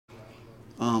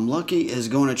Lucky is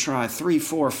going to try 3,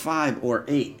 4, 5, or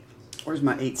 8. Where's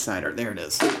my 8-sider? There it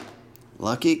is.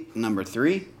 Lucky, number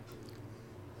 3.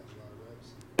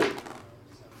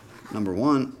 Number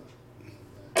 1.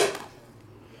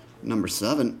 Number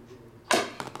 7.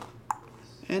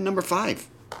 And number 5.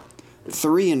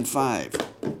 3 and 5.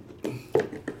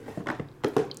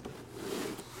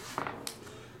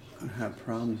 Gonna have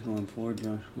problems going forward,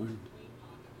 Josh.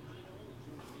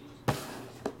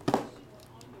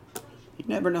 You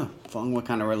never know, Fung, what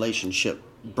kind of relationship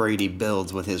Brady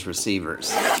builds with his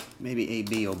receivers. Maybe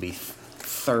AB will be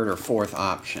third or fourth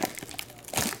option.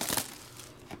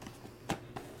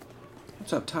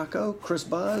 What's up, Taco? Chris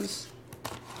Buzz?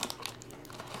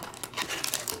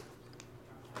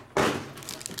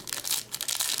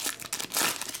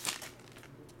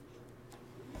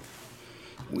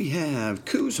 We have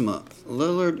Kuzma,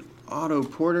 Lillard, Otto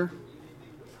Porter,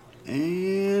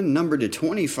 and number to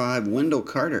 25, Wendell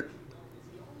Carter.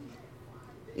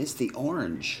 It's the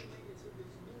orange.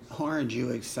 Orange, you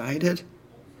excited?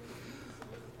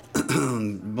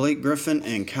 Blake Griffin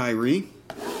and Kyrie.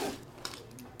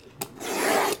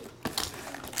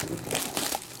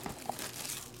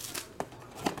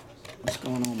 What's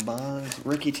going on, Buzz?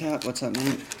 Ricky Tap, what's up,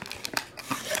 man?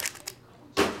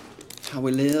 How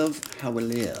we live, how we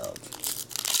live.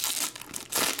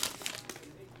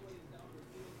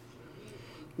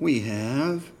 We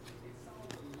have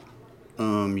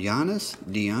Giannis,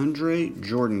 DeAndre,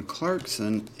 Jordan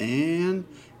Clarkson, and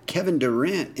Kevin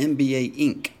Durant, NBA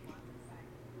Inc.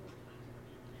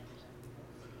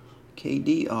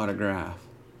 KD autograph.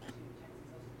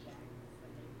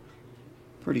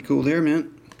 Pretty cool there,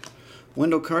 man.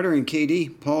 Wendell Carter and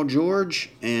KD, Paul George,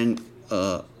 and,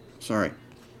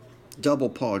 double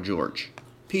Paul George.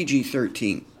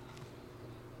 PG-13.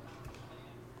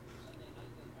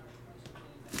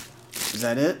 Is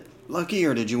that it, Lucky,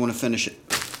 or did you want to finish it?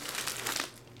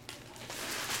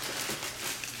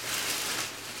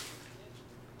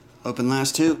 Open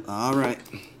last 2? All right.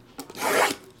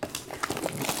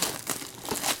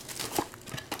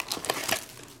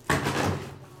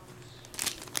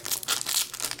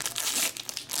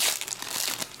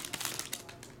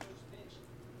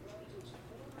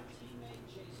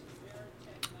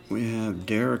 We have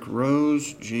Derrick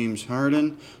Rose, James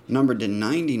Harden, numbered to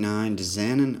 99,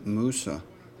 Zanin Musa.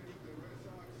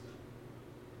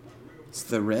 It's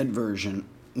the red version.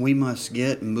 We must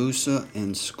get Musa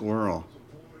and Squirrel.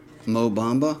 Mo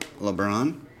Bamba,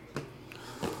 LeBron.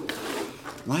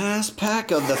 Last pack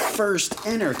of the first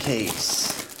inner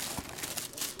case.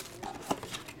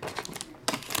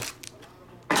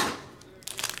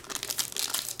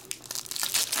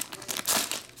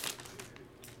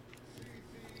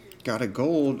 Got a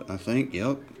gold, I think,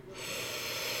 yep.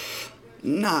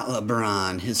 Not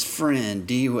LeBron, his friend,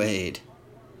 D-Wade.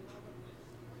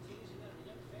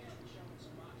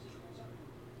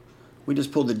 We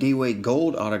just pulled the D-Wade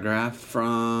gold autograph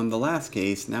from the last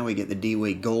case. Now we get the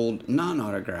D-Wade gold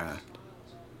non-autographed.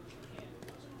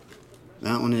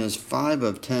 That one is 5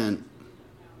 of 10.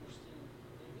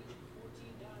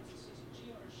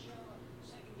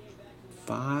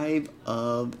 Five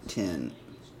of 10.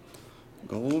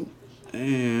 Gold.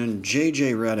 And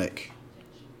J.J. Redick.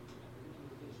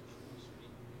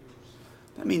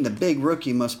 I mean, the big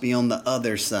rookie must be on the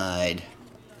other side.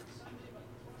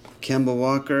 Kemba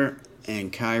Walker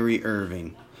and Kyrie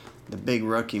Irving. The big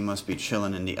rookie must be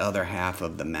chilling in the other half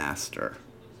of the master.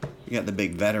 You got the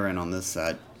big veteran on this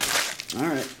side. All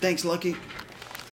right. Thanks, Lucky.